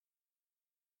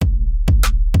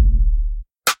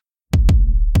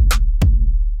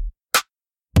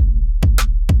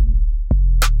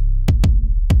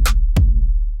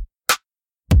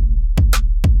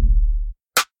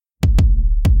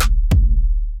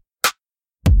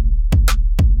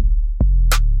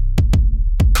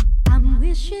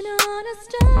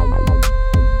start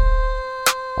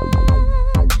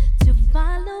to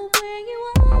follow where you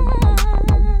are.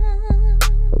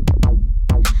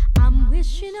 I'm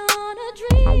wishing on a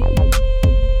dream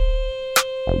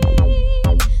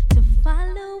to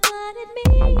follow what it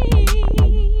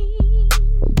means.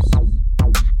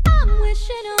 I'm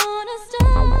wishing on a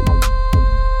star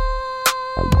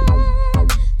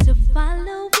to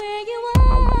follow where you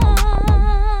are.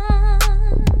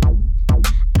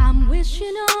 I'm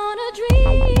wishing on a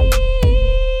dream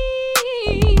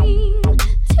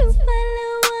to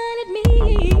follow what it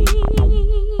means.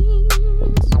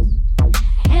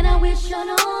 And I wish on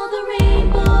all the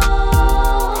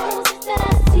rainbows that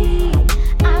I see.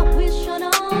 I wish on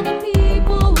all the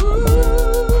people who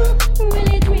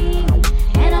really dream.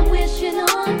 And I'm wishing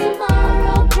on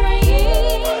tomorrow,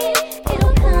 praying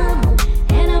it'll come.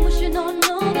 And I'm wishing on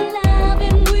all the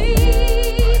loving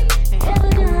we've ever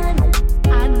done.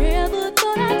 I never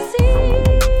thought I'd see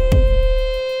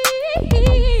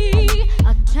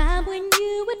a time when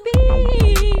you would be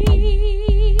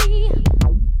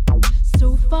so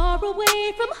far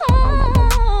away from home.